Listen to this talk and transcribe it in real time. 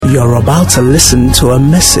You're about to listen to a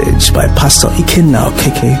message by Pastor Ikenna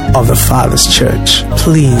Okeke of Thefatherschurch.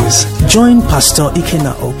 Please join Pastor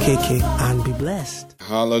Ikenna Okeke and be blessed.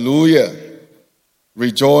 Hallelujah.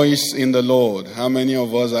 Rejoice in the Lord. How many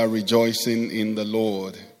of us are rejoicing in the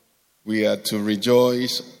Lord? We are to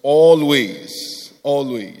rejoice always.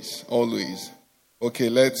 Always. Always. Okay,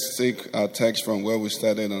 let's take our text from where we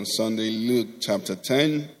started on Sunday. Luke chapter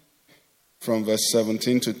 10, from verse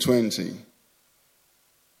 17 to 20.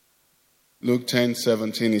 Luke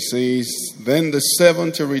 10:17, it says, Then the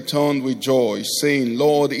 70 returned with joy, saying,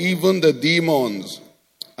 Lord, even the demons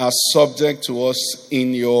are subject to us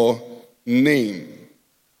in your name.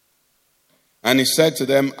 And he said to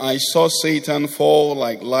them, I saw Satan fall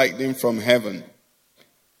like lightning from heaven.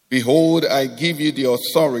 Behold, I give you the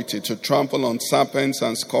authority to trample on serpents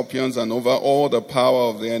and scorpions and over all the power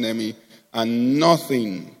of the enemy, and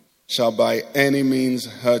nothing shall by any means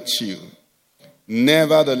hurt you.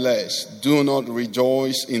 Nevertheless, do not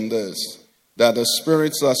rejoice in this, that the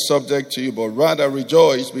spirits are subject to you, but rather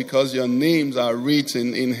rejoice because your names are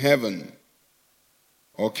written in heaven.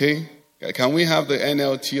 Okay? Can we have the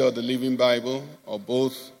NLT or the Living Bible, or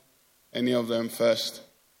both? Any of them first?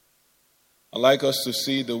 I'd like us to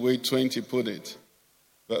see the way 20 put it.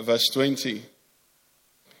 Verse 20.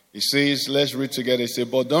 It says, let's read together. It says,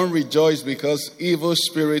 but don't rejoice because evil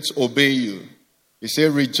spirits obey you. He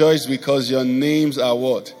said, rejoice because your names are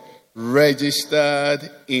what?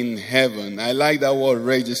 Registered in heaven. I like that word,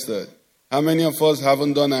 registered. How many of us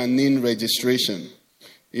haven't done our name registration?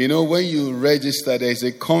 You know, when you register, there's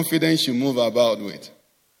a confidence you move about with.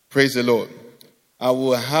 Praise the Lord. I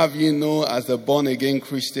will have you know as a born-again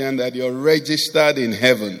Christian that you're registered in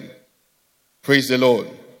heaven. Praise the Lord.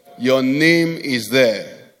 Your name is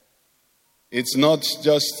there. It's not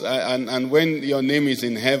just, and when your name is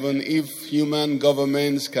in heaven, if human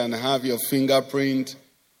governments can have your fingerprint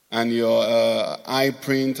and your eye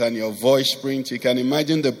print and your voice print, you can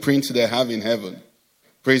imagine the print they have in heaven.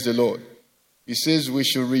 Praise the Lord. He says we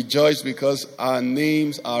should rejoice because our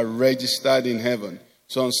names are registered in heaven.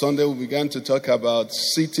 So on Sunday we began to talk about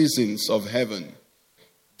citizens of heaven,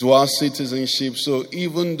 dual citizenship. So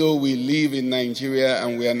even though we live in Nigeria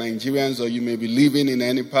and we are Nigerians, or you may be living in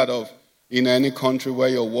any country where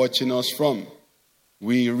you're watching us from,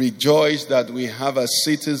 we rejoice that we have a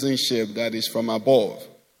citizenship that is from above.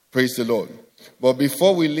 Praise the Lord. But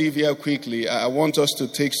before we leave here quickly, I want us to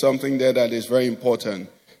take something there that is very important.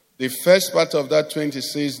 The first part of that 20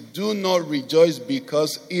 says, do not rejoice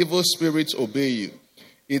because evil spirits obey you.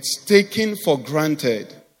 It's taken for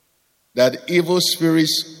granted that evil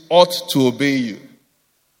spirits ought to obey you.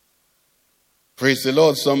 Praise the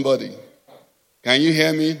Lord, somebody. Can you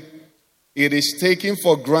hear me? It is taken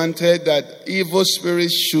for granted that evil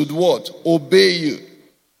spirits should what? Obey you.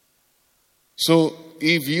 So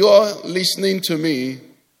if you're listening to me,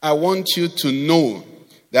 I want you to know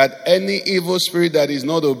that any evil spirit that is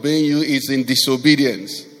not obeying you is in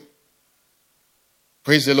disobedience.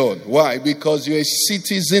 Praise the Lord. Why? Because you're a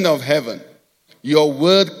citizen of heaven. Your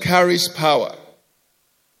word carries power.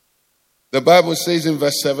 The Bible says in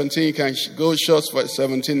verse 17, you can go short for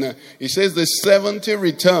 17 now. It says the 70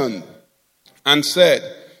 returned and said,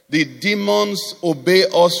 the demons obey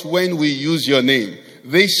us when we use your name.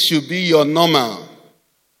 This should be your normal.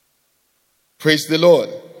 Praise the Lord.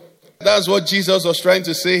 That's what Jesus was trying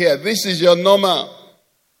to say here. This is your normal.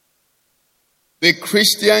 The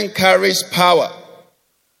Christian carries power.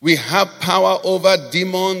 We have power over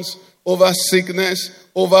demons, over sickness,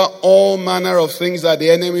 over all manner of things that the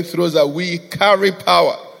enemy throws at. We carry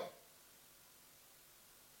power.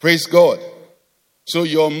 Praise God. So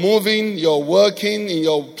you're moving, you're working in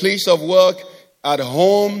your place of work, at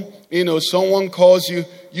home, someone calls you.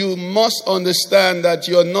 You must understand that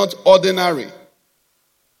you're not ordinary.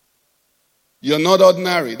 You're not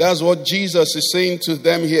ordinary. That's what Jesus is saying to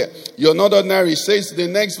them here. You're not ordinary. He says, the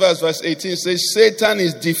next verse 18 says, Satan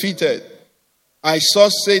is defeated. I saw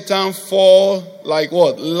Satan fall like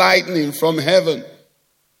what? Lightning from heaven.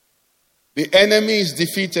 The enemy is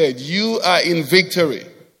defeated. You are in victory.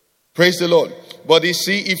 Praise the Lord. But you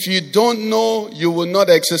see, if you don't know, you will not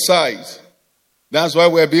exercise. That's why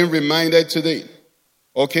we're being reminded today.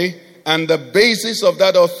 Okay? And the basis of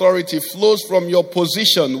that authority flows from your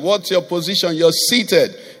position. What's your position? You're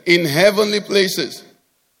seated in heavenly places.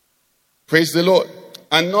 Praise the Lord.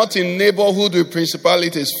 And not in neighborhood with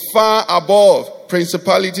principalities, far above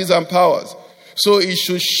principalities and powers. So it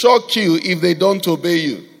should shock you if they don't obey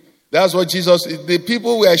you. That's what the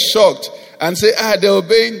people were shocked and say, they're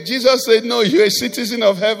obeying. Jesus said, no, you're a citizen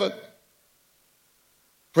of heaven.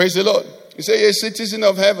 Praise the Lord. He said, you're a citizen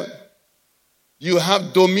of heaven. You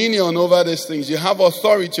have dominion over these things. You have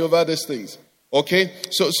authority over these things. Okay?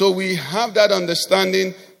 So we have that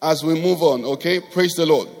understanding as we move on. Okay? Praise the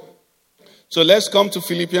Lord. So let's come to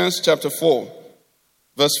Philippians chapter 4,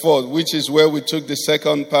 verse 4, which is where we took the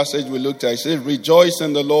second passage we looked at. It says, rejoice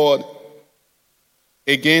in the Lord.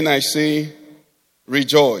 Again I say,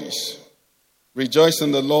 rejoice. Rejoice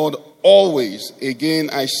in the Lord always. Again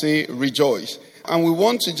I say, rejoice. And we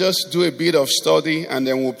want to just do a bit of study and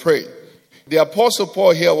then we'll pray. The Apostle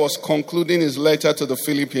Paul here was concluding his letter to the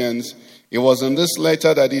Philippians. It was in this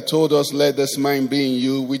letter that he told us, let this mind be in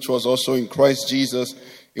you, which was also in Christ Jesus.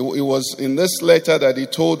 It was in this letter that he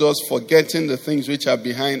told us, forgetting the things which are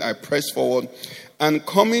behind, I press forward. And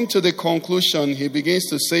coming to the conclusion, he begins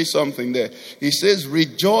to say something there. He says,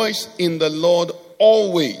 rejoice in the Lord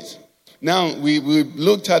always. Now, we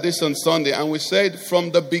looked at this on Sunday and we said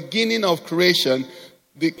from the beginning of creation,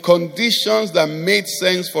 the conditions that made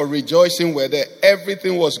sense for rejoicing were there.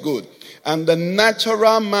 Everything was good. And the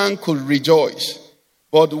natural man could rejoice.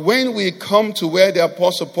 But when we come to where the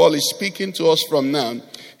Apostle Paul is speaking to us from now,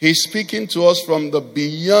 he's speaking to us from the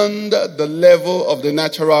beyond the level of the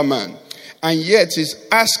natural man. And yet he's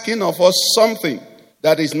asking of us something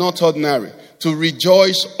that is not ordinary. To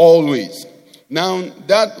rejoice always. Now,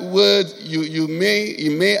 that word,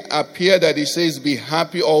 it may appear that it says be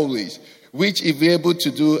happy always. Which if you're able to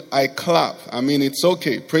do, I clap. I mean, it's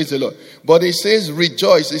okay. Praise the Lord. But it says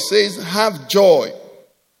rejoice. It says have joy.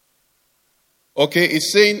 Okay,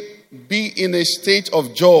 it's saying be in a state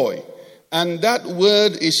of joy. And that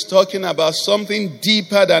word is talking about something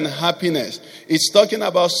deeper than happiness. It's talking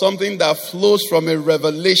about something that flows from a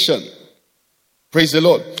revelation. Praise the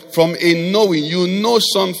Lord. From a knowing. You know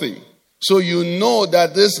something. So you know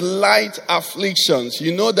that these light afflictions,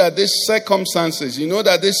 you know that these circumstances, you know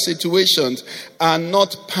that these situations are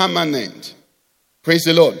not permanent. Praise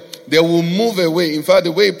the Lord. They will move away. In fact,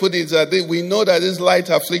 the way he put it is that we know that these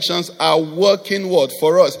light afflictions are working what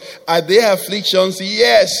for us? Are they afflictions?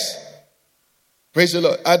 Yes. Praise the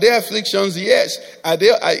Lord. Are they afflictions? Yes. Are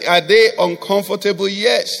they uncomfortable?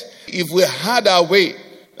 Yes. If we had our way,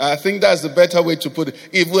 I think that's the better way to put it.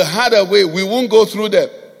 If we had our way, we won't go through them.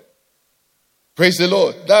 Praise the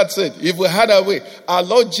Lord. That's it. If we had our way. Our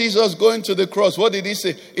Lord Jesus going to the cross, what did he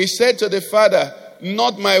say? He said to the Father,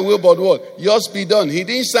 not my will but what? Yours be done. He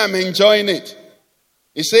didn't say I'm enjoying it.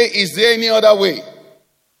 He said, is there any other way?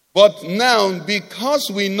 But now, because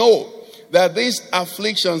we know that these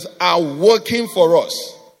afflictions are working for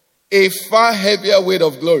us, a far heavier weight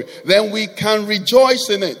of glory, then we can rejoice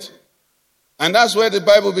in it. And that's where the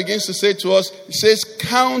Bible begins to say to us, it says,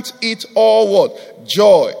 count it all what?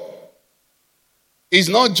 Joy. It's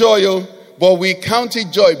not joy, but we count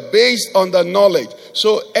it joy based on the knowledge.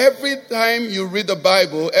 So every time you read the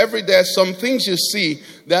Bible, there's some things you see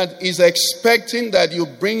that is expecting that you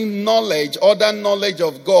bring knowledge, other knowledge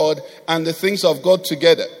of God and the things of God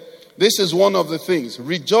together. This is one of the things.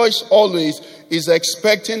 Rejoice always is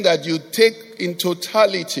expecting that you take in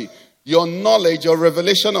totality your knowledge, your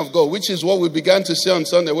revelation of God, which is what we began to say on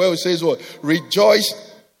Sunday, where we say what? Rejoice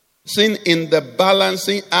in the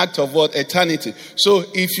balancing act of what? Eternity. So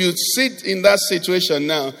if you sit in that situation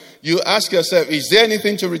now, you ask yourself, is there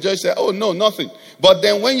anything to rejoice at? Oh, no, nothing. But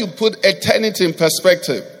then when you put eternity in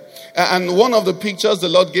perspective, and one of the pictures the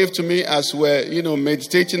Lord gave to me as we're,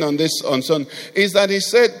 meditating on this on Sunday, is that he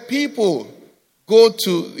said people go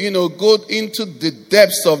into the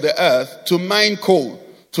depths of the earth to mine coal,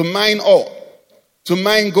 to mine ore, to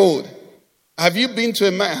mine gold. Have you been to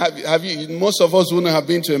a mine? Have you? Most of us wouldn't have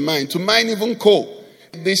been to a mine. To mine even coal.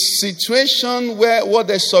 The situation where what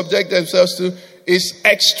they subject themselves to is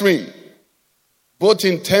extreme. Both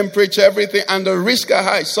in temperature, everything, and the risks are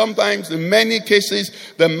high. Sometimes, in many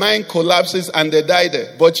cases, the mine collapses and they die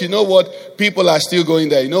there. But you know what? People are still going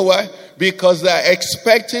there. You know why? Because they're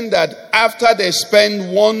expecting that after they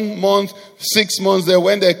spend 1 month, 6 months there,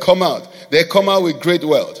 when they come out with great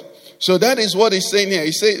wealth. So that is what he's saying here.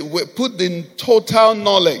 He says, put the total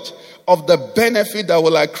knowledge of the benefit that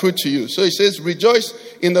will accrue to you. So he says, rejoice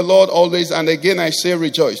in the Lord always. And again, I say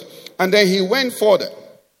rejoice. And then he went further.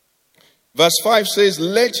 Verse 5 says,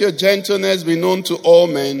 let your gentleness be known to all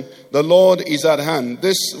men. The Lord is at hand.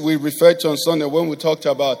 This we referred to on Sunday when we talked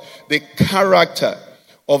about the character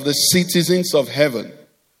of the citizens of heaven.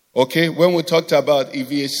 Okay, when we talked about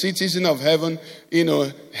if you're a citizen of heaven,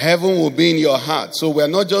 heaven will be in your heart. So we're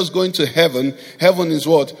not just going to heaven. Heaven is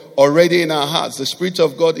what? Already in our hearts. The Spirit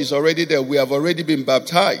of God is already there. We have already been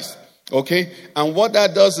baptized. Okay, and what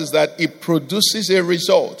that does is that it produces a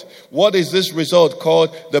result. What is this result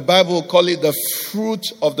called? The Bible will call it the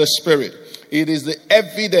fruit of the Spirit. It is the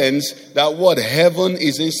evidence that what heaven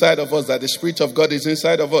is inside of us, that the Spirit of God is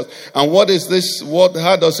inside of us. And what is this?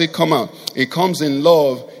 How does it come out? It comes in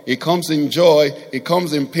love. It comes in joy. It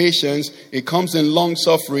comes in patience. It comes in long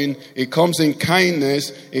suffering. It comes in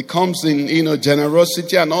kindness. It comes in,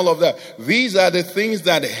 generosity and all of that. These are the things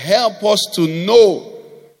that help us to know.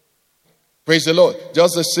 Praise the Lord.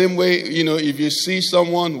 Just the same way, if you see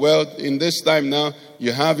someone, well, in this time now,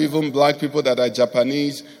 you have even black people that are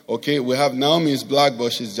Japanese. Okay, we have Naomi is black,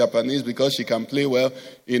 but she's Japanese because she can play well.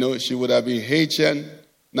 She would have been Haitian.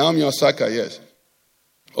 Naomi Osaka, yes.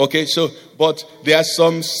 Okay, but there are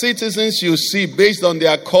some citizens you see based on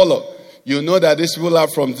their color. You know that these people are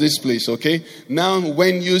from this place, okay? Now,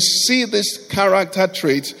 when you see this character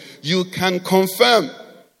trait, you can confirm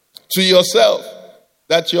to yourself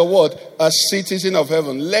that you're what? A citizen of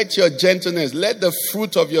heaven. Let your gentleness, let the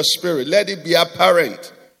fruit of your spirit, let it be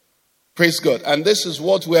apparent. Praise God. And this is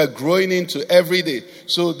what we are growing into every day.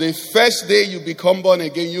 So the first day you become born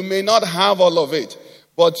again, you may not have all of it,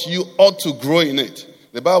 but you ought to grow in it.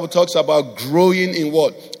 The Bible talks about growing in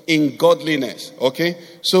what? In godliness. Okay?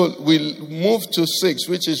 So we'll move to 6,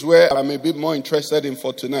 which is where I'm a bit more interested in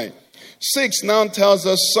for tonight. 6 now tells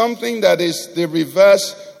us something that is the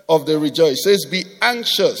reverse of the rejoice. It says, be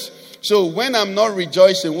anxious. So when I'm not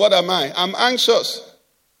rejoicing, what am I? I'm anxious.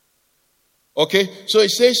 Okay? So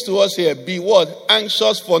it says to us here, be what?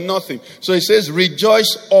 Anxious for nothing. So it says,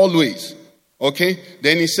 rejoice always. Okay?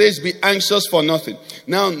 Then it says, be anxious for nothing.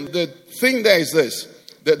 Now, the thing there is this.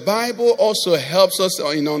 The Bible also helps us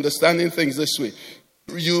in understanding things this way.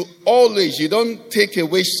 You don't take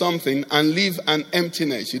away something and leave an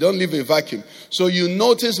emptiness. You don't leave a vacuum. So you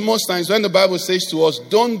notice most times when the Bible says to us,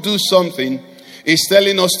 don't do something, it's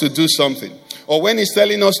telling us to do something. Or when it's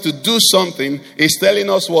telling us to do something, it's telling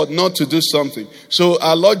us what? Not to do something. So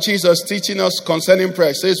our Lord Jesus teaching us concerning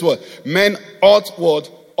prayer says what? Men ought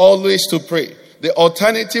what? Always to pray. The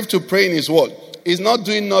alternative to praying is what? Is not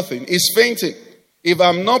doing nothing. It's fainting. If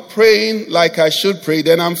I'm not praying like I should pray,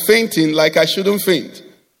 then I'm fainting like I shouldn't faint.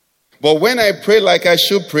 But when I pray like I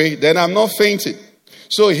should pray, then I'm not fainting.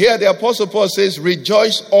 So here the Apostle Paul says,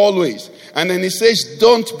 rejoice always. And then he says,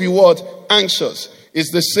 don't be what? Anxious.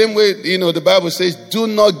 It's the same way, the Bible says, do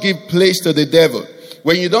not give place to the devil.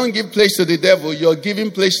 When you don't give place to the devil, you're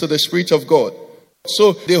giving place to the Spirit of God.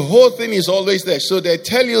 So the whole thing is always there. So they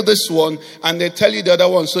tell you this one and they tell you the other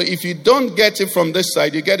one. So if you don't get it from this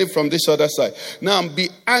side, you get it from this other side. Now be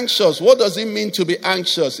anxious. What does it mean to be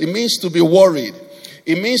anxious? It means to be worried.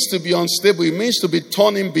 It means to be unstable. It means to be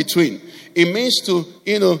torn in between. It means to,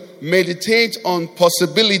 meditate on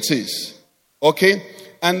possibilities. Okay?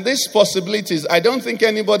 And these possibilities, I don't think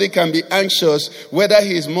anybody can be anxious whether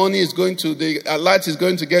his money is going to, the alert is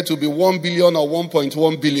going to get to be 1 billion or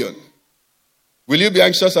 1.1 billion. Will you be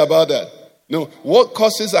anxious about that? No. What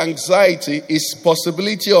causes anxiety is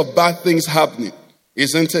possibility of bad things happening,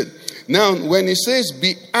 isn't it? Now, when it says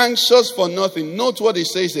be anxious for nothing, note what it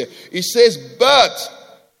says here. It says,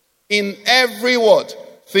 but in every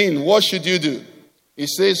thing, what should you do? It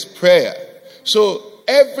says prayer. So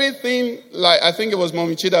everything, like I think it was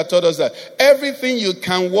Mommy Chi that taught us that, everything you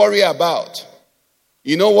can worry about,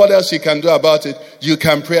 you know what else you can do about it? You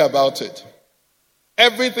can pray about it.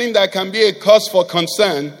 Everything that can be a cause for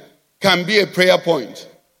concern can be a prayer point.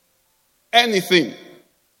 Anything.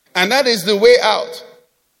 And that is the way out.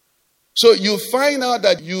 So you find out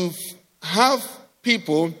that you have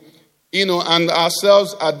people, and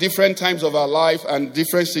ourselves at different times of our life and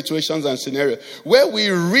different situations and scenarios where we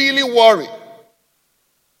really worry.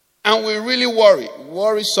 And we really worry.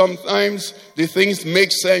 Worry sometimes the things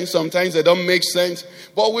make sense, sometimes they don't make sense.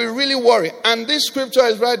 But we really worry. And this scripture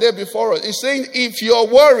is right there before us. It's saying if you're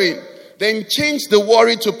worrying, then change the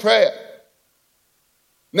worry to prayer.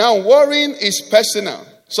 Now, worrying is personal.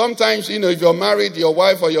 Sometimes, if you're married, your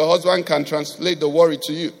wife or your husband can translate the worry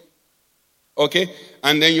to you. Okay?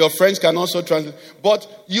 And then your friends can also translate. But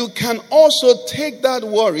you can also take that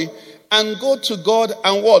worry and go to God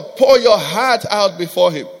and what? Pour your heart out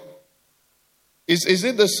before Him. Is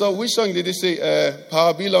it the song? Which song did he say?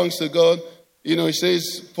 Power belongs to God. It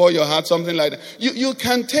says, pour your heart, something like that. You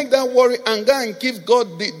can take that worry and go and give God,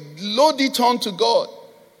 load it on to God.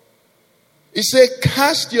 He said,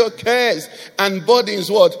 cast your cares and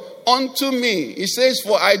burdens what? Unto me. He says,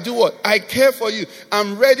 for I do what? I care for you.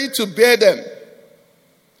 I'm ready to bear them.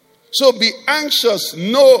 So be anxious,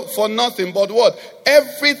 no, for nothing, but what?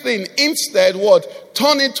 Everything. Instead, what?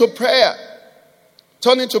 Turn it to prayer.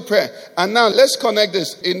 Turn into prayer. And now let's connect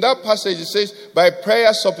this. In that passage it says, by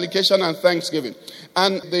prayer, supplication, and thanksgiving.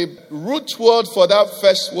 And the root word for that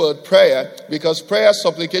first word, prayer, because prayer,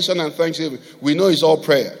 supplication, and thanksgiving, we know is all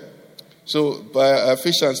prayer. So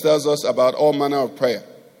Ephesians tells us about all manner of prayer.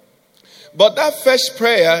 But that first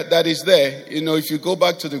prayer that is there, if you go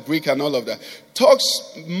back to the Greek and all of that, talks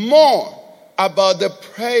more about the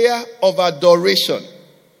prayer of adoration,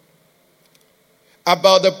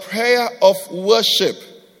 about the prayer of worship.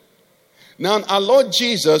 Now, our Lord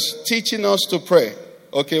Jesus teaching us to pray.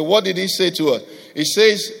 Okay, what did he say to us? He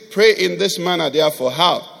says, pray in this manner, therefore.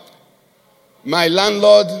 How? My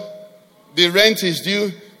landlord, the rent is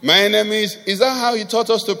due, my enemies. Is that how he taught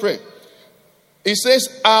us to pray? He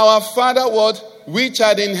says, our Father, what? Which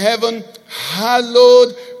art in heaven,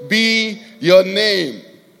 hallowed be your name.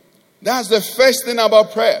 That's the first thing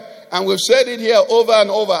about prayer. And we've said it here over and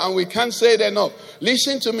over, and we can't say it enough.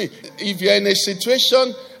 Listen to me. If you're in a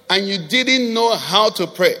situation and you didn't know how to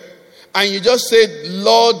pray, and you just said,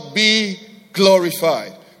 Lord, be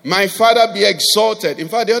glorified. My Father, be exalted. In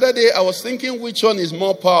fact, the other day, I was thinking which one is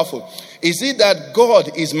more powerful. Is it that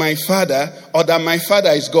God is my Father, or that my Father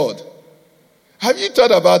is God? Have you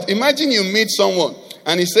thought about, imagine you meet someone,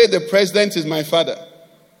 and he said, the president is my father.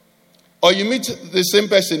 Or you meet the same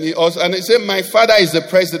person, and they say, my father is the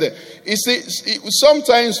president. You see,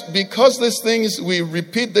 sometimes because these things, we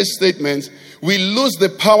repeat these statements, we lose the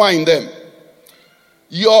power in them.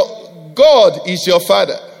 Your God is your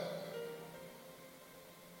father.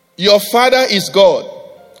 Your father is God.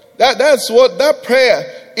 That's what that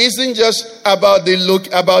prayer isn't just about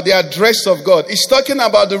about the address of God. It's talking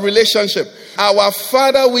about the relationship. Our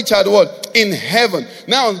Father which art what? In heaven.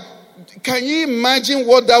 Now, can you imagine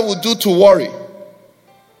what that would do to worry?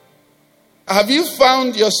 Have you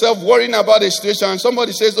found yourself worrying about a situation and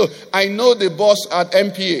somebody says, oh, I know the boss at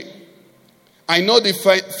MPA. I know the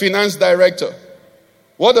finance director.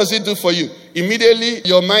 What does it do for you? Immediately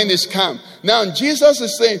your mind is calm. Now Jesus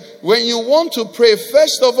is saying, when you want to pray,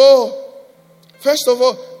 first of all,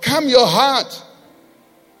 calm your heart.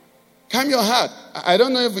 Calm your heart. I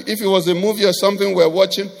don't know if it was a movie or something we're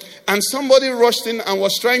watching, and somebody rushed in and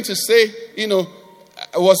was trying to say,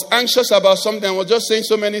 was anxious about something and was just saying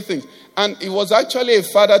so many things. And it was actually a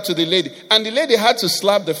father to the lady. And the lady had to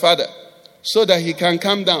slap the father so that he can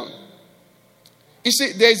calm down. You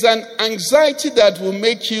see, there's an anxiety that will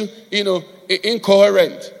make you,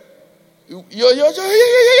 incoherent. The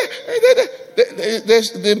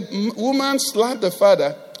woman slapped the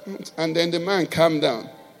father, and then the man calmed down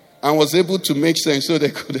and was able to make sense so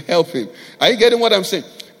they could help him. Are you getting what I'm saying?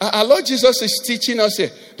 Our Lord Jesus is teaching us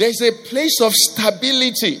here. There's a place of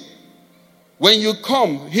stability. When you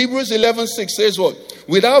come, Hebrews 11:6 says what?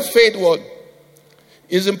 Without faith, what?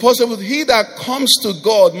 It's impossible. He that comes to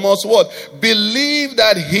God must what? Believe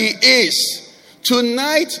that he is.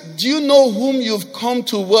 Tonight, do you know whom you've come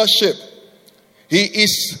to worship? He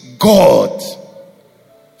is God.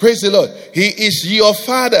 Praise the Lord. He is your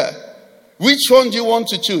Father. Which one do you want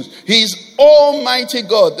to choose? He is Almighty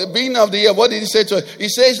God. The beginning of the year, what did he say to us? He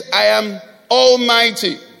says, I am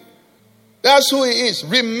Almighty. That's who he is.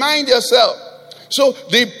 Remind yourself. So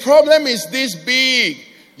the problem is this big.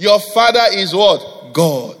 Your Father is what?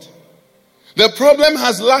 God. The problem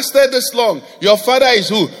has lasted this long. Your Father is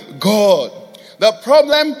who? God. The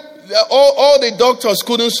problem, all the doctors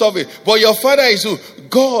couldn't solve it. But your Father is who?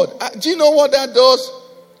 God. Do you know what that does?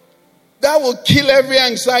 That will kill every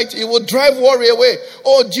anxiety. It will drive worry away.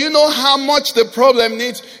 Oh, do you know how much the problem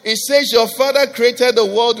needs? It says your Father created the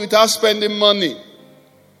world without spending money.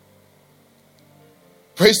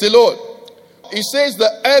 Praise the Lord. It says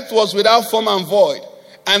the earth was without form and void.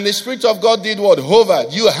 And the Spirit of God did what?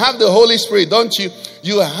 Hovered. You have the Holy Spirit, don't you?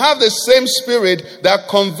 You have the same Spirit that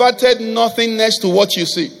converted nothingness to what you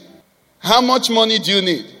see. How much money do you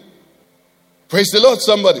need? Praise the Lord,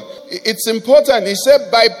 somebody. It's important. He said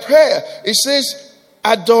by prayer. It says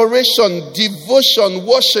adoration, devotion,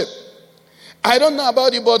 worship. I don't know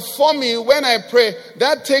about you, but for me, when I pray,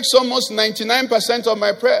 that takes almost 99% of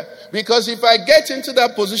my prayer. Because if I get into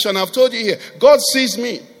that position, I've told you here, God sees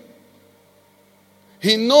me.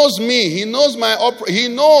 He knows me. He knows He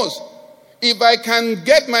knows if I can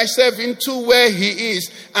get myself into where he is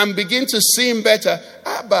and begin to see him better.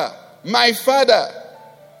 Abba, my Father.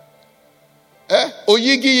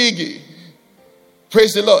 Oyigi yigi.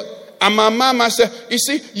 Praise the Lord. And my mama said, you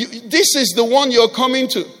see, this is the one you're coming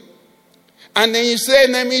to. And then you say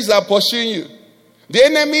enemies are pursuing you. The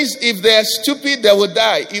enemies, if they're stupid, they will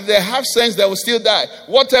die. If they have sense, they will still die.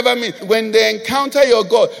 Whatever means. When they encounter your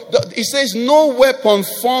God, it says, no weapon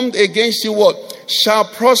formed against you what? Shall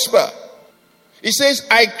prosper. It says,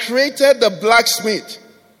 I created the blacksmith.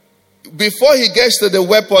 Before he gets to the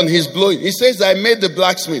weapon he's blowing, he says, I made the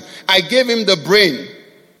blacksmith. I gave him the brain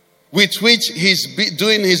with which he's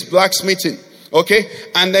doing his blacksmithing. Okay?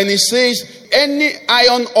 And then he says, any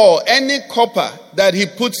iron ore, any copper that he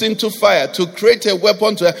puts into fire to create a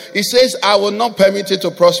weapon he says, I will not permit it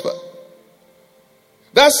to prosper.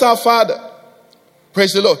 That's our Father.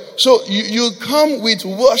 Praise the Lord. So you come with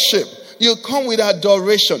worship. You come with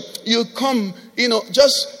adoration. You come,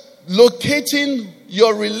 just locating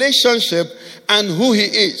your relationship and who he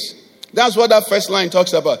is. That's what that first line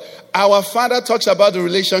talks about. Our Father talks about the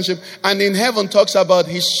relationship, and in heaven talks about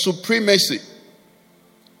his supremacy.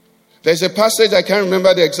 There's a passage, I can't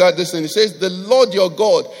remember the exact distance. It says, the Lord your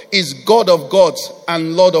God is God of gods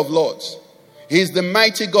and Lord of lords. He is the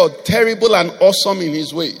mighty God, terrible and awesome in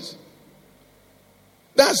his ways.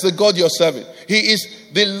 That's the God you're serving. He is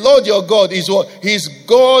the Lord your God is what? He is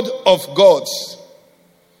God of gods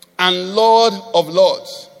and Lord of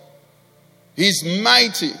lords. He's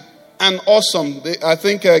mighty and awesome. I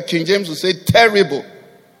think King James would say terrible.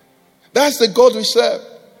 That's the God we serve.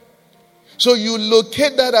 So you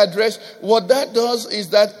locate that address. What that does is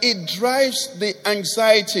that it drives the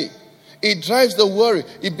anxiety. It drives the worry.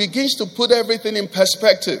 It begins to put everything in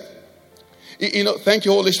perspective. Thank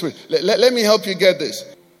you, Holy Spirit. Let me help you get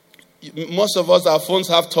this. Most of us, our phones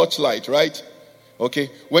have touchlight, right? Okay.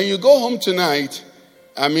 When you go home tonight,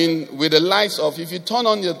 with the lights off, if you turn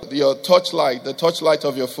on your touchlight, the touchlight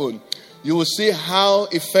of your phone, you will see how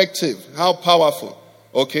effective, how powerful,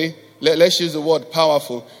 okay? Let's use the word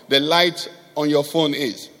powerful, the light on your phone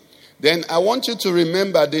is. Then I want you to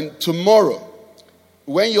remember that tomorrow,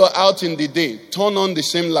 when you're out in the day, turn on the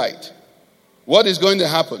same light. What is going to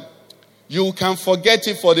happen? You can forget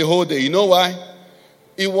it for the whole day. You know why?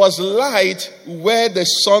 It was light where the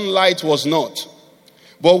sunlight was not.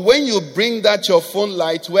 But when you bring that your phone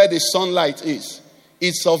light where the sunlight is,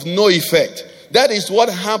 it's of no effect. That is what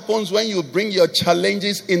happens when you bring your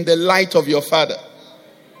challenges in the light of your Father.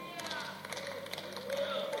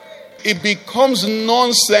 It becomes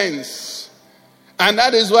nonsense. And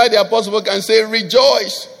that is why the apostle can say,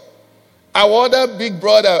 rejoice. Our other big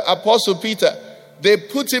brother, Apostle Peter, they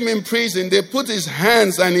put him in prison. They put his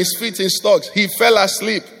hands and his feet in stocks. He fell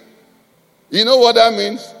asleep. You know what that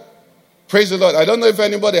means? Praise the Lord. I don't know if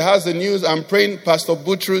anybody has the news. I'm praying Pastor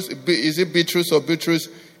Butrus. Is it Bitrus or Butrus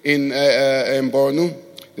in Borno?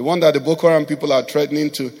 The one that the Boko Haram people are threatening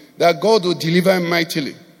to. That God will deliver him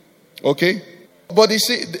mightily. Okay? But you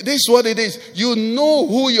see, this is what it is. You know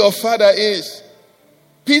who your Father is.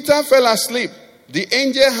 Peter fell asleep. The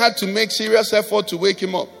angel had to make serious effort to wake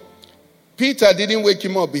him up. Peter didn't wake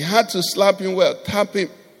him up. He had to slap him well, tap him,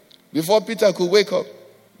 before Peter could wake up.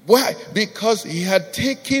 Why? Because he had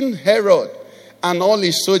taken Herod and all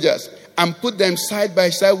his soldiers and put them side by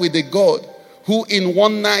side with the God who in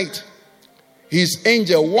one night,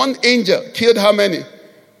 one angel killed how many?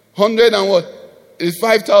 100 and what?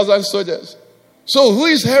 5,000 soldiers. So who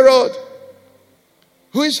is Herod?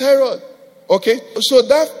 Who is Herod? Okay, so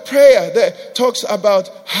that prayer there talks about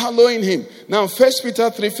hallowing him. Now, 1 Peter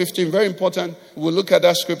 3:15, very important. We'll look at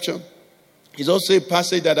that scripture. It's also a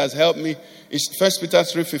passage that has helped me. It's 1 Peter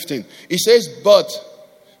 3:15. It says, but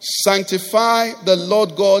sanctify the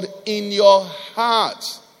Lord God in your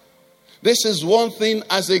hearts. This is one thing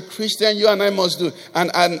as a Christian you and I must do.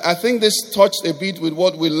 And I think this touched a bit with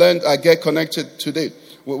what we learned at Get Connected today.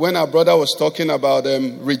 When our brother was talking about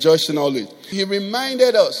rejoicing always. He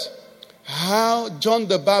reminded us how John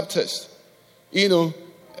the Baptist,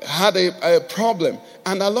 had a problem.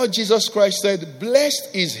 And our Lord Jesus Christ said, blessed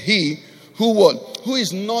is he who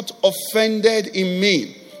is not offended in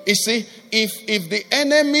me. You see, if the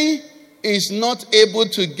enemy is not able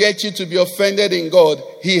to get you to be offended in God,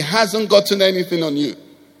 he hasn't gotten anything on you.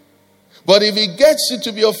 But if he gets you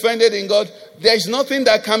to be offended in God, there's nothing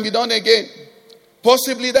that can be done again.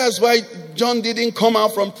 Possibly that's why John didn't come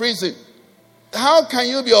out from prison. How can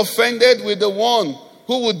you be offended with the one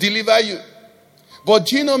who will deliver you? But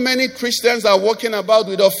do you know many Christians are walking about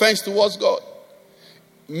with offense towards God?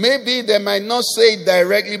 Maybe they might not say it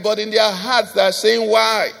directly, but in their hearts they're saying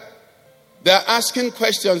why. They're asking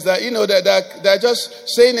questions that, they're just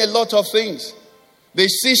saying a lot of things. They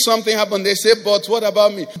see something happen, they say, but what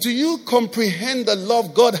about me? Do you comprehend the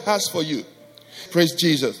love God has for you? Praise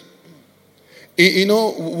Jesus.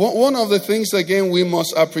 One of the things, again, we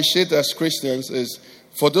must appreciate as Christians is,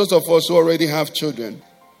 for those of us who already have children,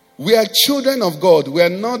 we are children of God. We are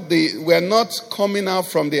not coming out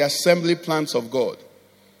from the assembly plants of God.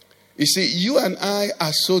 You see, you and I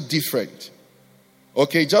are so different.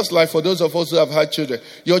 Okay, just like for those of us who have had children.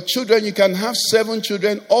 Your children, you can have 7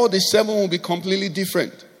 children. All the 7 will be completely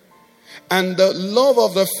different. And the love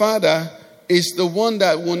of the Father is the one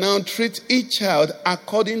that will now treat each child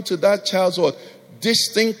according to that child's what?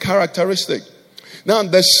 Distinct characteristic. Now,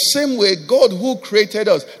 the same way God who created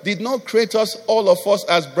us did not create us, all of us,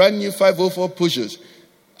 as brand new 504 pushers.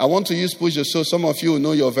 I want to use pusher so some of you will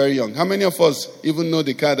know you're very young. How many of us even know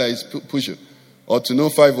the car that is pusher? Or to know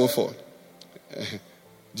 504?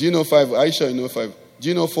 Do you know 5? Are you sure you know 5? Do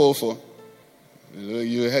you know 404?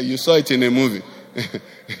 You saw it in a movie.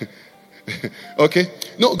 Okay?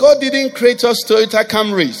 No, God didn't create us Toyota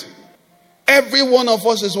Camrys. Every one of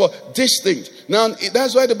us is what? Distinct. Now,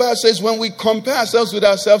 that's why the Bible says when we compare ourselves with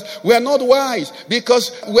ourselves, we are not wise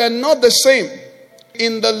because we are not the same.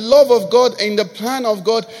 In the love of God, in the plan of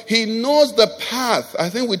God, He knows the path. I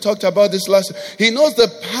think we talked about this last. He knows the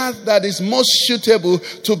path that is most suitable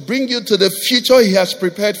to bring you to the future He has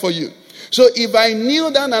prepared for you. So if I kneel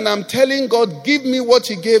down and I'm telling God, give me what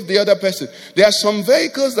He gave the other person. There are some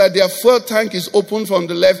vehicles that their fuel tank is open from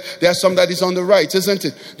the left. There are some that is on the right, isn't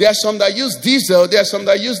it? There are some that use diesel. There are some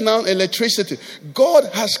that use now electricity. God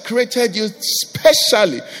has created you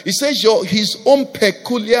specially. He says you're His own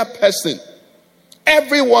peculiar person.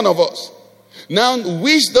 Every one of us. Now,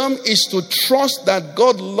 wisdom is to trust that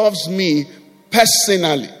God loves me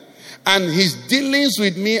personally. And His dealings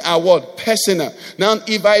with me are what? Personal. Now,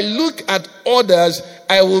 if I look at others,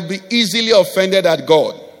 I will be easily offended at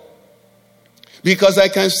God. Because I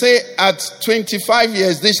can say at 25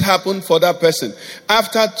 years, this happened for that person.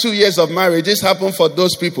 After 2 years of marriage, this happened for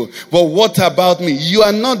those people. But what about me? You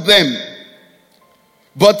are not them.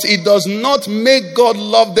 But it does not make God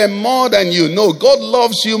love them more than you. No, God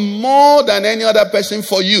loves you more than any other person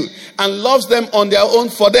for you. And loves them on their own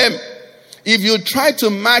for them. If you try to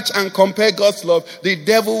match and compare God's love, the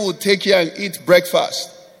devil will take you and eat breakfast.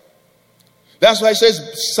 That's why it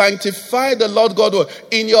says, sanctify the Lord God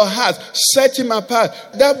in your heart. Set Him apart.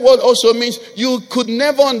 That word also means you could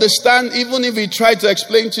never understand even if He tried to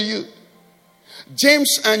explain to you.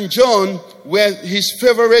 James and John were His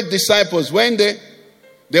favorite disciples, weren't they?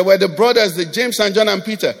 They were the brothers, James and John and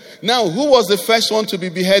Peter. Now, who was the first one to be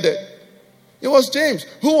beheaded? It was James.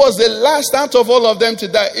 Who was the last out of all of them to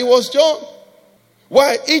die? It was John.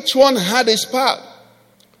 Why? Each one had his part.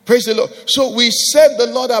 Praise the Lord. So we set the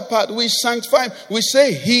Lord apart. We sanctify Him. We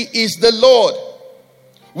say He is the Lord.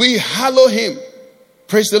 We hallow Him.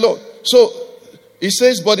 Praise the Lord. So He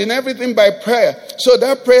says, but in everything by prayer. So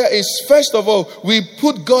that prayer is, first of all, we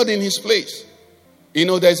put God in His place. You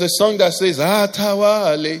know, there's a song that says,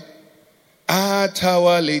 Atawale,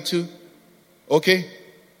 Atawale too. Okay?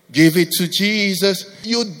 Give it to Jesus.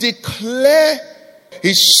 You declare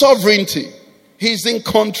His sovereignty. He's in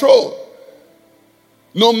control.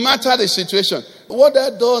 No matter the situation. What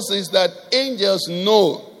that does is that angels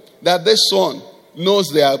know that this one knows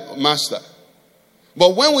their master.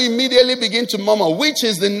 But when we immediately begin to murmur, which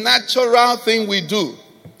is the natural thing we do,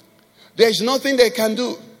 there's nothing they can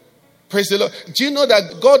do. Praise the Lord. Do you know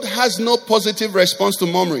that God has no positive response to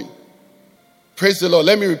murmuring? Praise the Lord.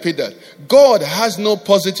 Let me repeat that. God has no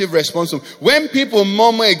positive response. When people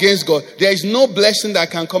murmur against God, there is no blessing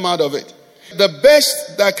that can come out of it. The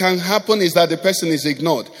best that can happen is that the person is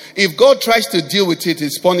ignored. If God tries to deal with it,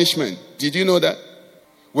 it's punishment. Did you know that?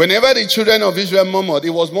 Whenever the children of Israel murmured, it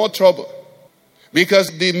was more trouble. Because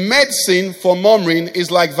the medicine for murmuring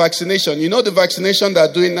is like vaccination. You know the vaccination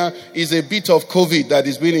they're doing now is a bit of COVID that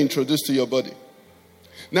is being introduced to your body.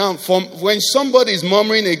 Now, when somebody is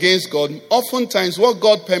murmuring against God, oftentimes what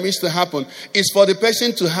God permits to happen is for the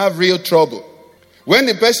person to have real trouble. When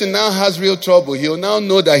the person now has real trouble, he'll now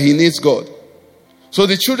know that he needs God. So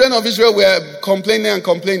the children of Israel were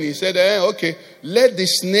complaining. He said, okay, let the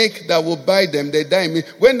snake that will bite them, they die.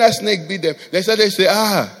 When that snake bit them, they say,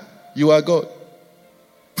 you are God.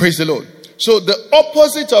 Praise the Lord. So the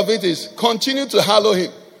opposite of it is continue to hallow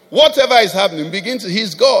Him. Whatever is happening,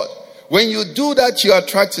 He's God. When you do that, you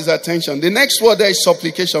attract His attention. The next word there is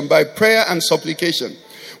supplication, by prayer and supplication.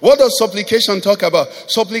 What does supplication talk about?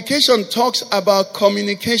 Supplication talks about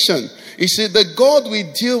communication. You see, the God we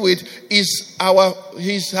deal with He's our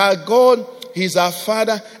God, He's our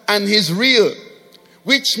Father, and He's real.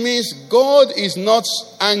 Which means God is not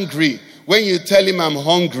angry when you tell Him I'm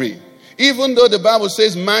hungry. Even though the Bible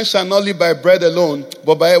says man shall not live by bread alone,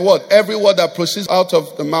 but by what? Every word that proceeds out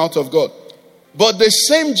of the mouth of God. But the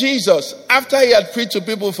same Jesus, after He had preached to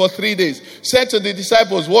people for 3 days, said to the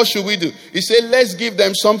disciples, what should we do? He said, let's give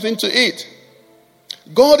them something to eat.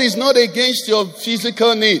 God is not against your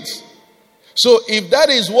physical needs. So if that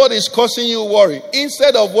is what is causing you worry,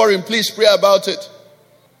 instead of worrying, please pray about it.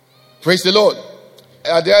 Praise the Lord.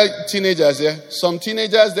 Are there teenagers here? Some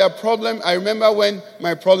teenagers, their problem, I remember when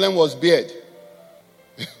my problem was beard.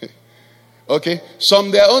 Okay. Some,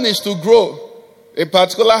 their own is to grow a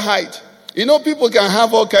particular height. You know, people can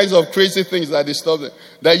have all kinds of crazy things that disturb them,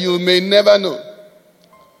 that you may never know.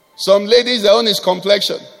 Some ladies, their own is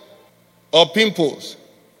complexion or pimples.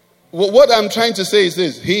 What I'm trying to say is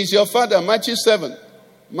this. He is your father. Matthew 7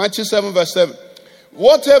 verse 7.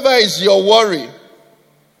 Whatever is your worry,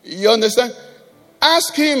 you understand?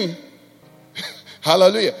 Ask him.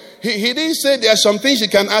 Hallelujah. He didn't say there are some things you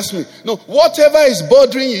can ask me. No, whatever is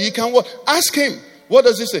bothering you, you can what? Ask him. What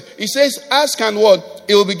does he say? He says, ask and what?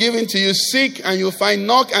 It will be given to you. Seek and you'll find.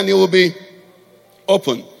 Knock and it will be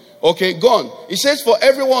open. Okay, go on. He says, for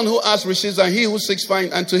everyone who asks receives, and he who seeks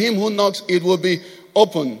finds, and to him who knocks it will be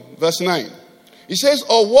open. Verse 9. He says,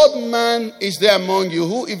 or what man is there among you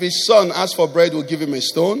who, if his son asks for bread, will give him a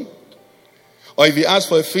stone? Or if he asks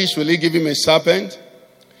for a fish, will he give him a serpent?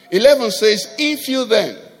 11 says, if you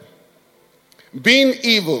then, being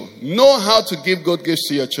evil, know how to give good gifts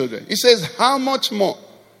to your children. He says, how much more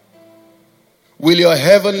will your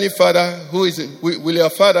heavenly Father who is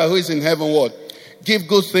in heaven what? Give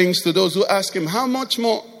good things to those who ask him. How much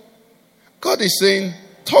more? God is saying,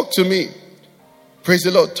 talk to me. Praise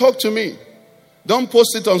the Lord. Talk to me. Don't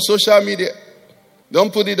post it on social media.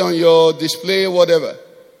 Don't put it on your display, whatever.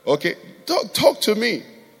 Okay? Talk to me.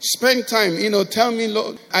 Spend time. Tell me,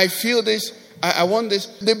 Lord, I feel this. I want this.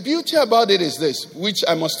 The beauty about it is this, which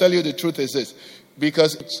I must tell you the truth is this.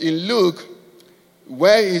 Because in Luke,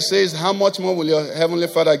 where he says, how much more will your heavenly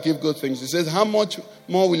Father give good things? He says, how much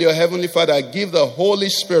more will your heavenly Father give the Holy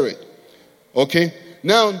Spirit? Okay?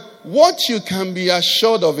 Now, what you can be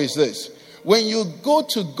assured of is this. When you go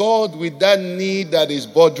to God with that need that is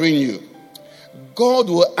bothering you, God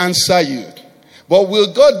will answer you. But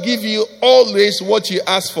will God give you always what you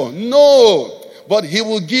ask for? No. But he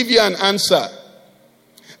will give you an answer.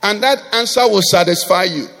 And that answer will satisfy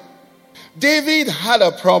you. David had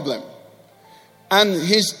a problem. And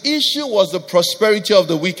his issue was the prosperity of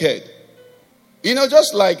the wicked.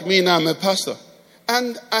 Just like me now, I'm a pastor.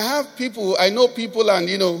 And I know people and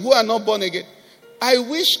who are not born again. I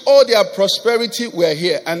wish all their prosperity were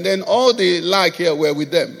here. And then all the lack here were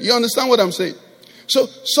with them. You understand what I'm saying? So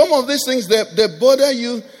some of these things, they bother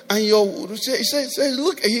you. And he says,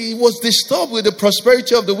 look, he was disturbed with the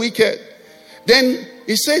prosperity of the wicked. Then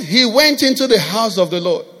he said he went into the house of the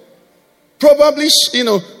Lord. Probably,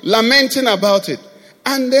 lamenting about it.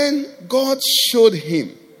 And then God showed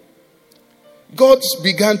him. God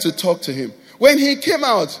began to talk to him. When he came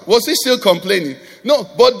out, was he still complaining? No.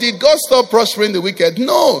 But did God stop prospering the wicked?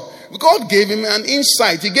 No. God gave him an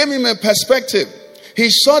insight. He gave him a perspective. He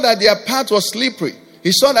saw that their path was slippery.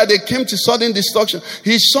 He saw that they came to sudden destruction.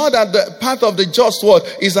 He saw that the path of the just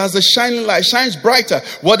is as a shining light, shines brighter.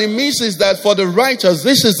 What it means is that for the righteous,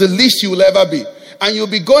 this is the least you will ever be. And you'll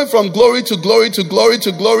be going from glory to glory to glory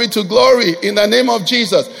to glory to glory in the name of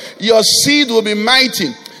Jesus. Your seed will be mighty.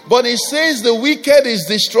 But it says the wicked is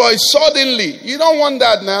destroyed suddenly. You don't want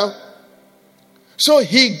that now. So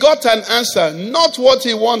he got an answer, not what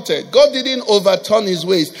he wanted. God didn't overturn his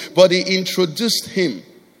ways, but he introduced him.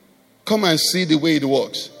 Come and see the way it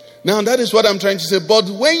works. Now that is what I'm trying to say. But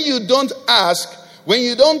when you don't ask, when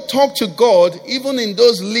you don't talk to God, even in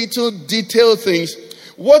those little detailed things,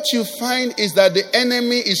 what you find is that the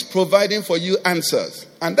enemy is providing for you answers.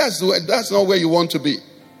 And that's not where you want to be.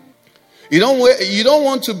 You don't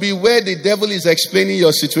want to be where the devil is explaining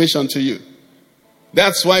your situation to you.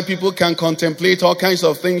 That's why people can contemplate all kinds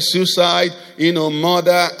of things, suicide,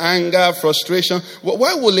 murder, anger, frustration.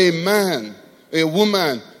 Why will a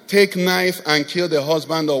woman take knife and kill the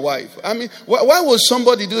husband or wife? I mean, why would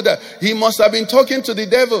somebody do that? He must have been talking to the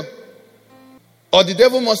devil. Or the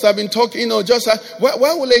devil must have been talking, why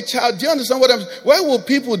will a child, do you understand what I'm saying? Why will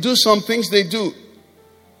people do some things they do?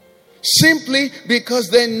 Simply because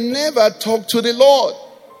they never talk to the Lord.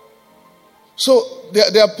 So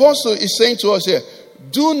the apostle is saying to us here,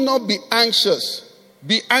 do not be anxious.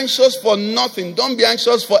 Be anxious for nothing. Don't be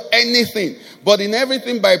anxious for anything. But in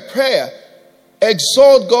everything by prayer,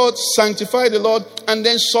 exalt God, sanctify the Lord, and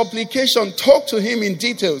then supplication. Talk to him in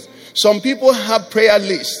details. Some people have prayer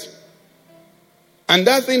lists. And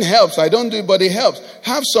that thing helps. I don't do it, but it helps.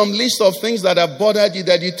 Have some list of things that have bothered you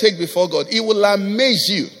that you take before God. It will amaze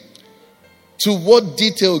you to what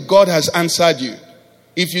detail God has answered you.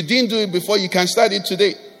 If you didn't do it before, you can start it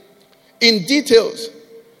today. In details.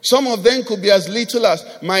 Some of them could be as little as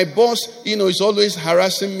my boss, is always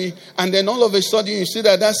harassing me. And then all of a sudden you see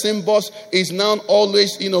that same boss is now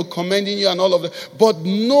always, commending you and all of that. But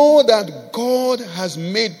know that God has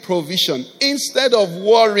made provision. Instead of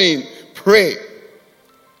worrying, pray.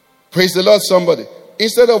 Praise the Lord, somebody.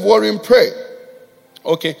 Instead of worrying, pray.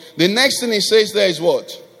 Okay. The next thing he says there is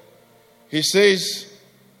what? He says,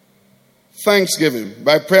 thanksgiving.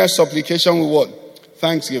 By prayer, supplication with what?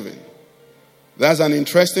 Thanksgiving. That's an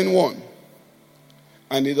interesting one.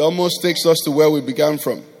 And it almost takes us to where we began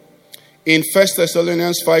from. In 1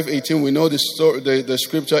 Thessalonians 5:18, we know the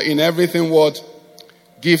scripture, in everything what?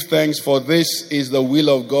 Give thanks, for this is the will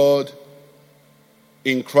of God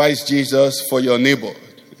in Christ Jesus for your neighbor.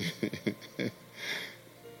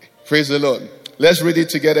 Praise the Lord. Let's read it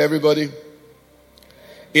together, everybody.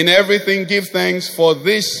 In everything give thanks, for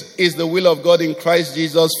this is the will of God in Christ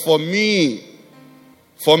Jesus for me.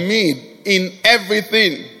 For me, in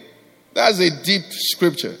everything. That's a deep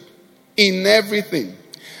scripture. In everything.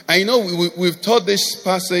 And you know, we've taught this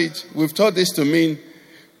passage, we've taught this to mean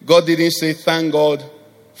God didn't say thank God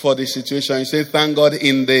for the situation. He said thank God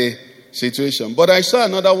in the situation. But I saw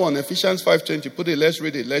another one, Ephesians 5:20. Put it, let's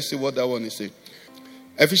read it. Let's see what that one is saying.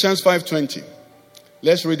 Ephesians 5:20.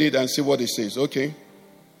 Let's read it and see what it says. Okay.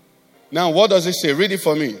 Now, what does it say? Read it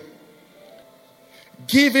for me.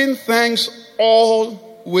 Giving thanks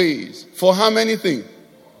always. For how many things?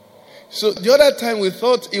 So the other time we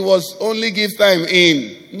thought it was only give time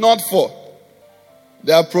in, not for.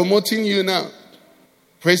 They are promoting you now.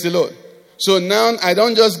 Praise the Lord. So now I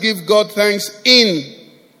don't just give God thanks in.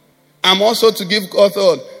 I'm also to give God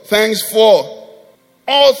thanks for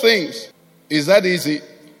all things. Is that easy?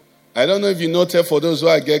 I don't know if you noted, for those who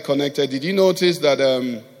are get connected. Did you notice that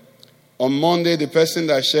on Monday the person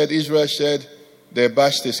that shared, Israel shared, they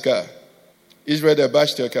bashed his car. Israel, they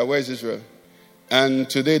bashed your car. Where is Israel? And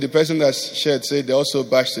today, the person that shared said they also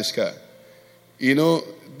bashed his car. You know,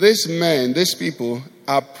 these men, these people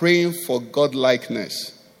are praying for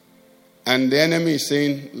godlikeness. And the enemy is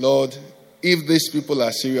saying, Lord, if these people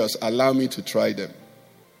are serious, allow me to try them.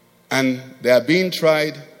 And they are being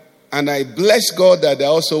tried. And I bless God that they're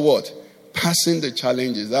also what? Passing the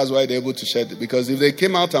challenges. That's why they're able to share it. Because if they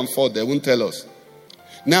came out and fought, they wouldn't tell us.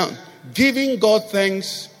 Now, giving God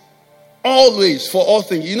thanks always for all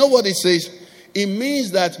things. You know what it says? It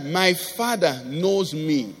means that my Father knows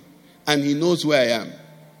me and he knows where I am.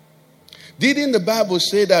 Didn't the Bible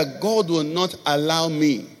say that God will not allow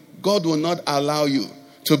me, God will not allow you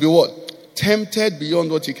to be what? Tempted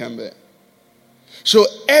beyond what you can bear. So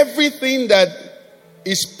everything that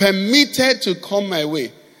is permitted to come my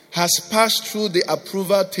way has passed through the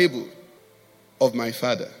approval table of my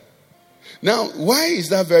Father. Now, why is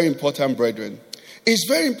that very important, brethren? It's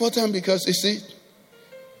very important because, you see,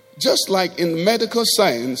 just like in medical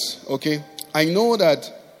science, okay, I know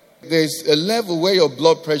that there's a level where your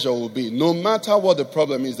blood pressure will be. No matter what the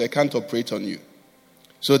problem is, they can't operate on you.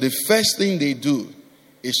 So the first thing they do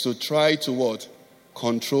is to try to what?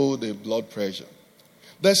 Control the blood pressure.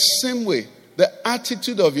 The same way, the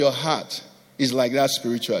attitude of your heart is like that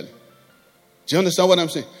spiritually. Do you understand what I'm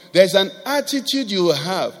saying? There's an attitude you will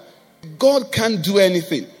have. God can't do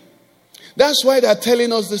anything. That's why they're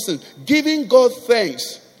telling us this thing. Giving God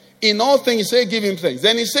thanks. In all things, he says give him thanks.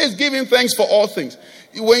 Then he says give him thanks for all things.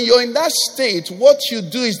 When you're in that state, what you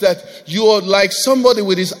do is that you are like somebody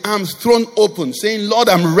with his arms thrown open, saying, Lord,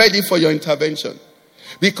 I'm ready for your intervention.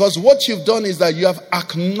 Because what you've done is that you have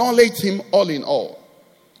acknowledged him all in all.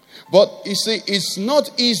 But you see, it's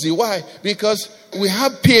not easy. Why? Because we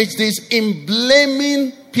have PhDs in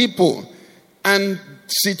blaming people and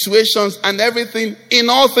situations and everything in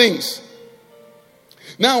all things.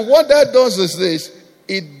 Now, what that does is this.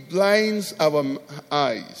 It blinds our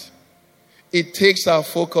eyes. It takes our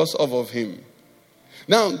focus off of him.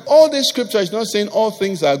 Now, all this scripture is not saying all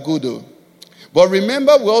things are good, though. But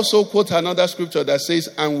remember, we also quote another scripture that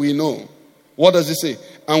says, and we know. What does it say?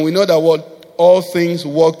 And we know that what? All things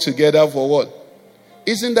work together for what?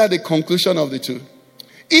 Isn't that the conclusion of the two?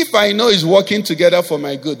 If I know it's working together for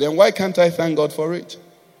my good, then why can't I thank God for it?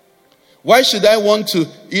 Why should I want to,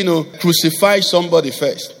 crucify somebody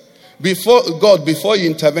first? Before you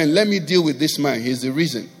intervene, let me deal with this man. He's the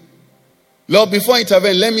reason. Lord, before you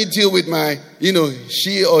intervene, let me deal with my,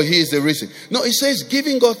 she or he is the reason. No, it says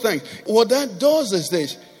giving God thanks. What that does is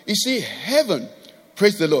this. You see, heaven,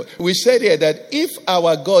 praise the Lord. We said here that if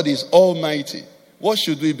our God is almighty, what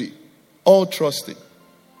should we be? All trusting.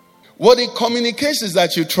 What it communicates is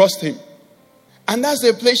that you trust him. And that's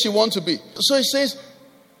the place you want to be. So it says,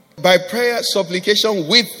 by prayer, supplication,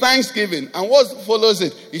 with thanksgiving. And what follows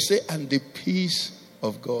it? He said, and the peace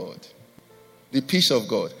of God. The peace of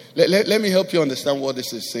God. Let me help you understand what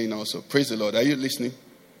this is saying also. Praise the Lord. Are you listening?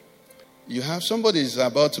 You have somebody is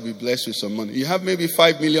about to be blessed with some money. You have maybe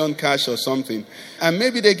 5 million cash or something. And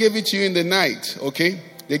maybe they gave it to you in the night. Okay?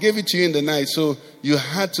 They gave it to you in the night. So you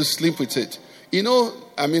had to sleep with it.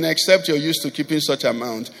 Except you're used to keeping such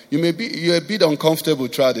amount. You're a bit uncomfortable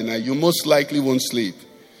throughout the night. You most likely won't sleep.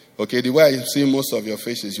 Okay, the way I see most of your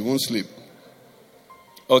faces, you won't sleep.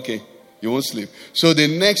 Okay, you won't sleep. So the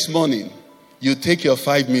next morning, you take your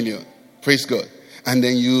 5 million, praise God, And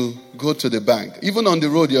then you go to the bank. Even on the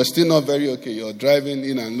road, you're still not very okay. You're driving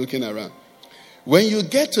in and looking around. When you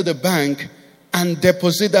get to the bank and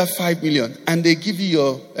deposit that 5 million, and they give you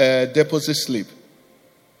your deposit slip,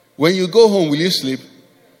 when you go home, will you sleep?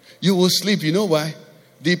 You will sleep. You know why?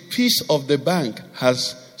 The peace of the bank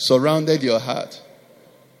has surrounded your heart.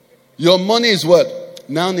 Your money is what?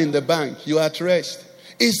 Now in the bank. You are at rest.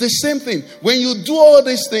 It's the same thing. When you do all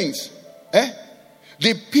these things,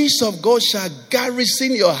 the peace of God shall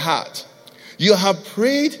garrison your heart. You have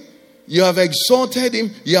prayed, you have exalted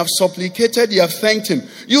him, you have supplicated, you have thanked him.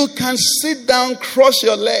 You can sit down, cross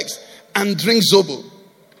your legs, and drink zobo.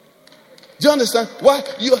 Do you understand? Why?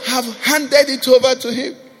 You have handed it over to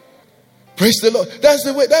him. Praise the Lord. That's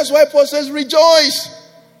the way. That's why Paul says, rejoice.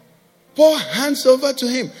 Paul hands over to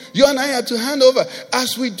him. You and I are to hand over.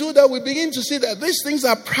 As we do that, we begin to see that these things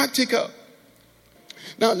are practical.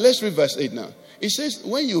 Now, let's read verse 8 now. It says,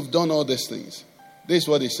 when you've done all these things, this is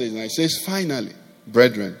what it says now. It says, finally,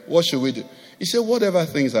 brethren, what should we do? It said, whatever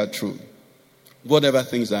things are true, whatever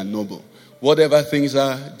things are noble, whatever things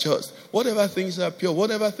are just, whatever things are pure,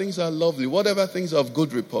 whatever things are lovely, whatever things are of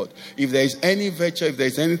good report, if there is any virtue, if there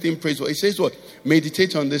is anything praiseworthy, it says what?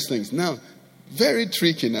 Meditate on these things. Now, very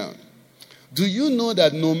tricky now. Do you know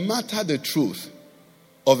that no matter the truth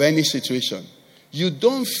of any situation, you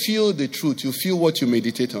don't feel the truth, you feel what you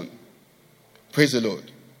meditate on? Praise the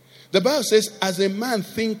Lord. The Bible says, as a man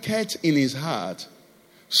thinketh in his heart,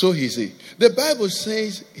 so is he. The Bible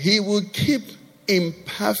says he will keep in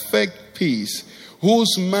perfect peace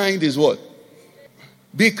whose mind is what?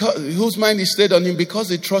 Whose mind is stayed on him because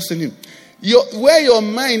he trusts in him. Where your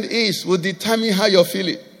mind is will determine how you're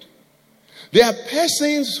feeling. There are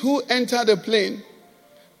persons who enter the plane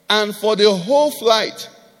and for the whole flight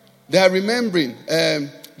they are remembering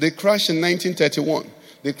the crash in 1931,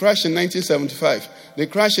 the crash in 1975, the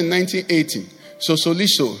crash in 1980,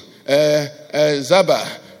 Sosoliso,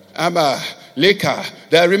 Zaba, Abba, Leka.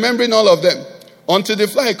 They are remembering all of them. Until the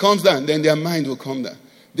flight comes down, then their mind will come down.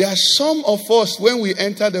 There are some of us, when we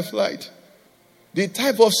enter the flight, the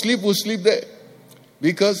type of sleep will sleep there.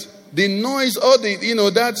 Because the noise or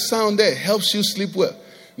that sound there helps you sleep well.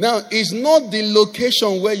 Now, it's not the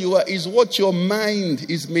location where you are, it's what your mind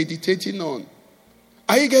is meditating on.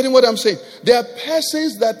 Are you getting what I'm saying? There are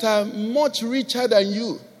persons that are much richer than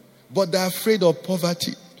you, but they're afraid of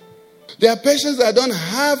poverty. There are persons that don't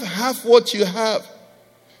have half what you have.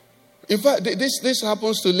 In fact, this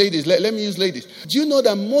happens to ladies. Let me use ladies. Do you know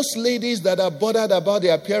that most ladies that are bothered about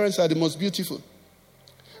their appearance are the most beautiful?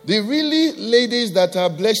 The really ladies that are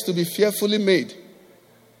blessed to be fearfully made,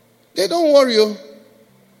 they don't worry.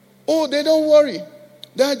 Oh, they don't worry.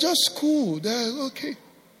 They are just cool. They are okay.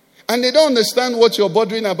 And they don't understand what you're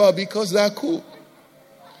bothering about because they are cool.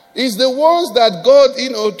 It's the ones that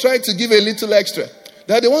God, tried to give a little extra.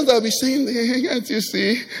 They're the ones that will be saying, can't you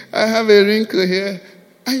see? I have a wrinkle here.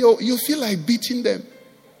 And you feel like beating them.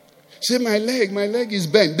 Say, my leg is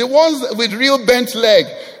bent. The ones with real bent leg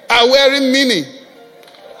are wearing mini.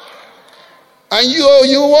 And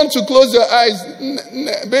you want to close your eyes.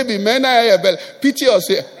 Baby, man, I have pity us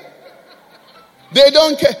here. They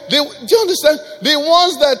don't care. Do you understand? The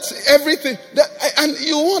ones that everything. And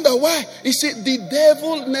you wonder why. You see, the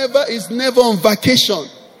devil is never on vacation.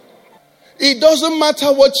 It doesn't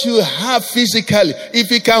matter what you have physically. If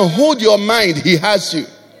he can hold your mind, he has you.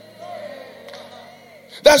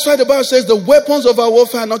 That's why the Bible says the weapons of our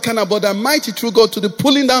warfare are not carnal, but are mighty through God to the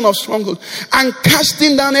pulling down of strongholds and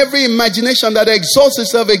casting down every imagination that exalts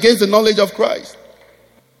itself against the knowledge of Christ.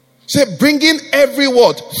 Say, bringing every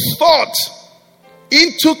word, thought,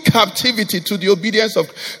 into captivity to the obedience of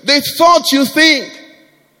the thought you think.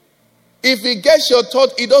 If it gets your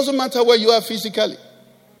thought, it doesn't matter where you are physically.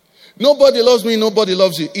 Nobody loves me, nobody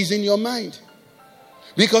loves you. It's in your mind.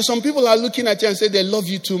 Because some people are looking at you and say they love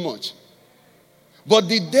you too much. But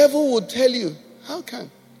the devil will tell you, how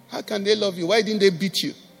can they love you? Why didn't they beat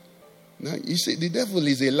you? Now, you see, the devil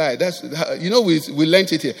is a lie. That's, we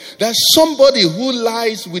learned it here. That's somebody who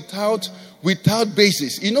lies without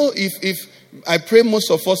basis. If I pray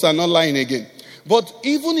most of us are not lying again. But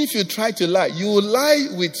even if you try to lie, you will lie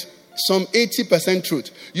with some 80%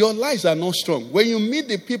 truth. Your lies are not strong. When you meet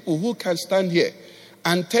the people who can stand here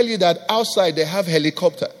and tell you that outside they have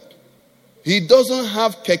helicopter, he doesn't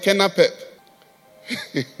have Ikenna Okeke.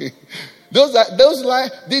 Those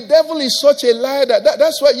lies. The devil is such a liar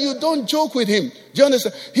that's why you don't joke with him. Do you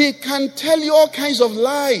understand? He can tell you all kinds of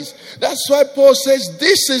lies. That's why Paul says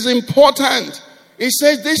this is important. He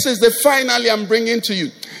says this is the finally I'm bringing to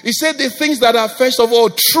you. He said the things that are first of all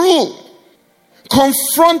true.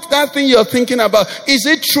 Confront that thing you're thinking about. Is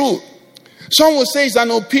it true? Some will say it's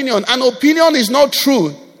an opinion. An opinion is not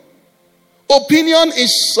true. Opinion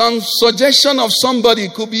is some suggestion of somebody.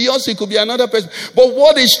 It could be yours, it could be another person. But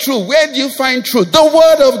what is true? Where do you find truth? The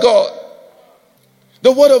Word of God.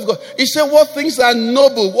 The Word of God. He said what things are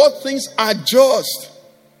noble, what things are just,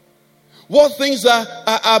 what things are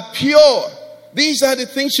pure. These are the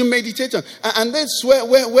things you meditate on. And that's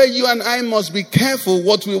where you and I must be careful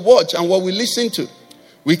what we watch and what we listen to.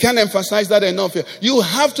 We can't emphasize that enough here. You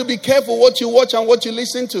have to be careful what you watch and what you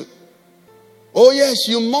listen to. Oh yes,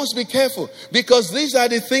 you must be careful, because these are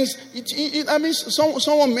the things.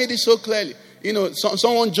 Someone made it so clearly.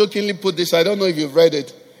 Someone jokingly put this. I don't know if you've read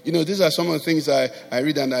it. These are some of the things I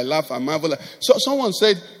read and I laugh and marvel. So someone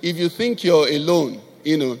said, if you think you're alone,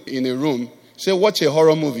 in a room, say watch a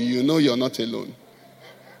horror movie. You know you're not alone.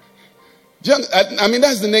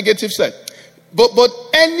 That's the negative side. But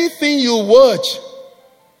anything you watch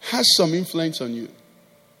has some influence on you.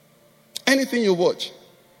 Anything you watch.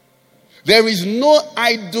 There is no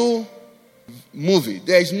idle movie.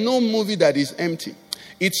 There is no movie that is empty.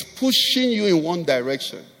 It's pushing you in one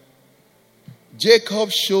direction.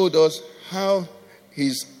 Jacob showed us how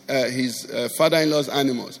his father-in-law's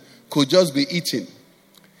animals could just be eating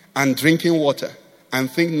and drinking water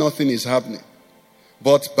and think nothing is happening.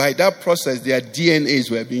 But by that process, their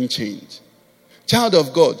DNAs were being changed. Child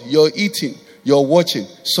of God, you're eating, you're watching,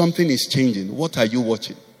 something is changing. What are you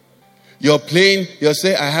watching? You're playing, you're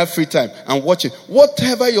saying, I have free time. I'm watching.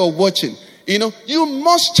 Whatever you're watching, you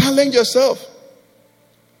must challenge yourself.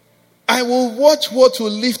 I will watch what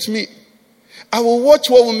will lift me. I will watch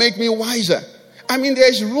what will make me wiser.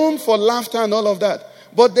 There's room for laughter and all of that.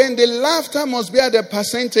 But then the laughter must be at a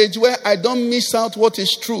percentage where I don't miss out what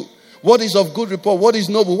is true, what is of good report, what is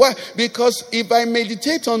noble. Why? Because if I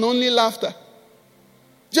meditate on only laughter,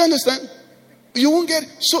 do you understand? You won't get.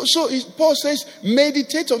 So Paul says,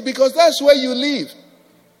 meditate on, because that's where you live.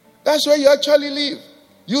 That's where you actually live.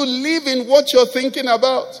 You live in what you're thinking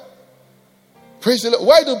about. Praise the Lord.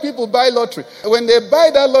 Why do people buy lottery? When they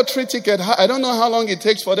buy that lottery ticket, I don't know how long it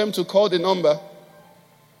takes for them to call the number.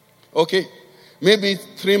 Okay. Maybe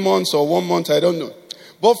 3 months or 1 month, I don't know.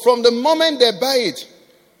 But from the moment they buy it,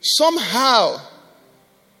 somehow,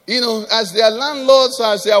 as their landlords,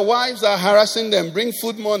 as their wives are harassing them, bring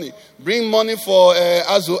food money, bring money for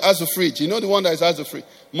Azu fridge. You know the one that is Azu fridge?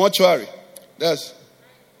 Mortuary. That's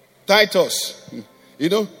Titus.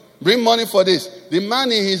 Bring money for this. The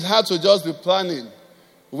man in his heart will just be planning.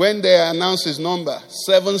 When they announce his number,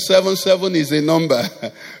 777 is a number.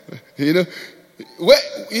 He will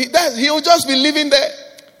just be living there.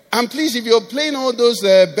 And please, if you're playing all those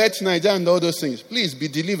Bet Niger and all those things, please be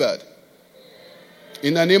delivered.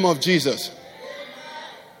 In the name of Jesus.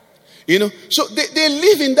 So they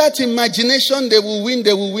live in that imagination. They will win,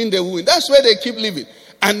 they will win, they will win. That's where they keep living.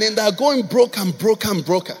 And then they're going broke.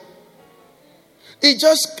 It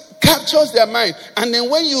just captures their mind. And then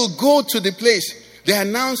when you go to the place, they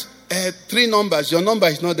announce 3 numbers. Your number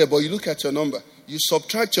is not there, but you look at your number. You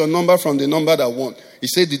subtract your number from the number that won. He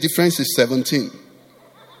said the difference is 17.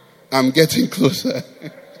 I'm getting closer.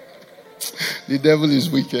 The devil is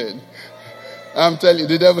wicked. I'm telling you,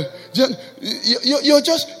 the devil.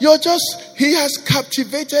 You're just, he has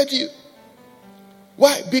captivated you.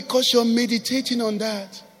 Why? Because you're meditating on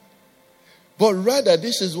that. But rather,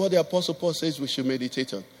 this is what the Apostle Paul says we should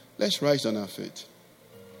meditate on. Let's rise on our feet.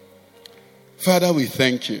 Father, we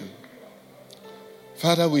thank you.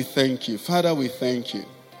 Father, we thank you. Father, we thank you.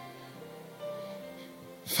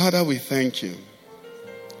 Father, we thank you.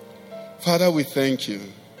 Father, we thank you.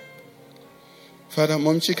 Father,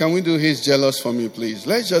 Momchi, can we do He's jealous for me, please?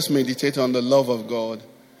 Let's just meditate on the love of God,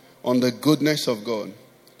 on the goodness of God.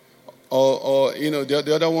 Or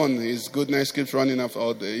the other one, His goodness keeps running after,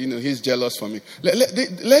 or He's jealous for me.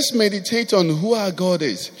 Let's meditate on who our God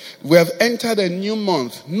is. We have entered a new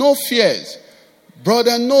month. No fears.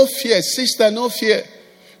 Brother, no fear. Sister, no fear.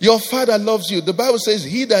 Your Father loves you. The Bible says,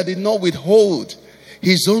 He that did not withhold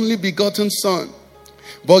His only begotten Son,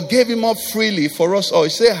 but gave Him up freely for us all. He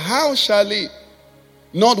said, how shall He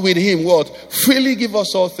not with Him what? Freely give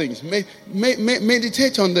us all things.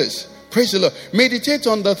 Meditate on this. Praise the Lord. Meditate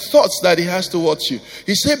on the thoughts that He has towards you.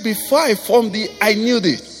 He said, before I formed thee, I knew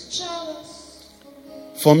thee.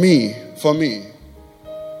 For me.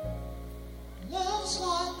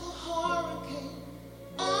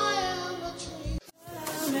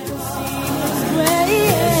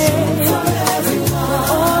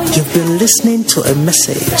 You've You've been listening to a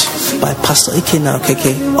message by Pastor Ikenna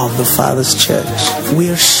Okeke of the Father's Church. We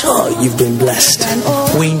are sure you've been blessed.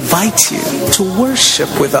 We invite you to worship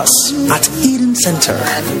with us at Eden Center,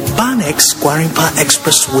 Banex Gwarimpa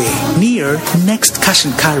Expressway, near Next Cash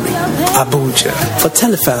and Carry, Abuja. For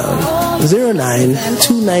telephone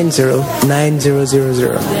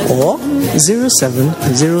 09-290-9000 or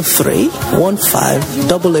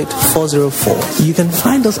 0703-1588-404. You can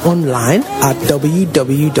find us online at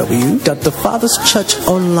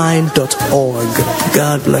www.thefatherschurchonline.org.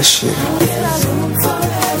 God bless you.